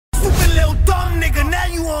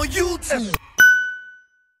on YouTube.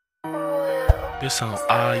 It's on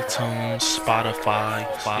iTunes, Spotify,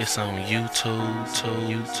 it's on YouTube.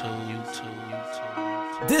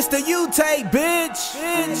 This the YouTape,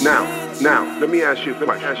 bitch. Now, let me ask you a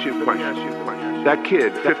question. That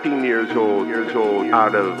kid, 15 years old,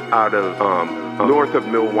 out of north of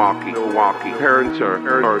Milwaukee. Parents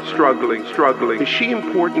are struggling. Is she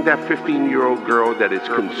important? That 15-year-old girl that is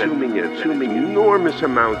consuming enormous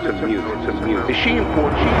amounts of music. Is she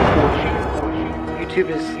important? YouTube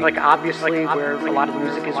is like obviously where a lot of the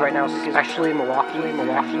music is right now, especially in Milwaukee.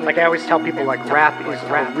 Like I always tell people, like rap is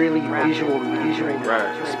a really visual,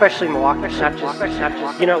 Right. especially in Milwaukee. Not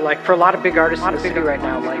just you know, like for a lot of big artists in the city right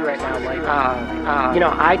now, like you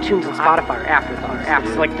know, iTunes and Spotify are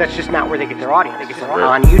afterthoughts. Like that's just not where they get their audience. They get their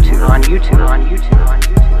on YouTube.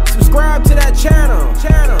 Subscribe to that channel.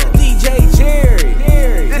 DJ Jerry.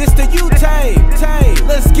 This the YouTape.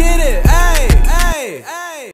 Let's get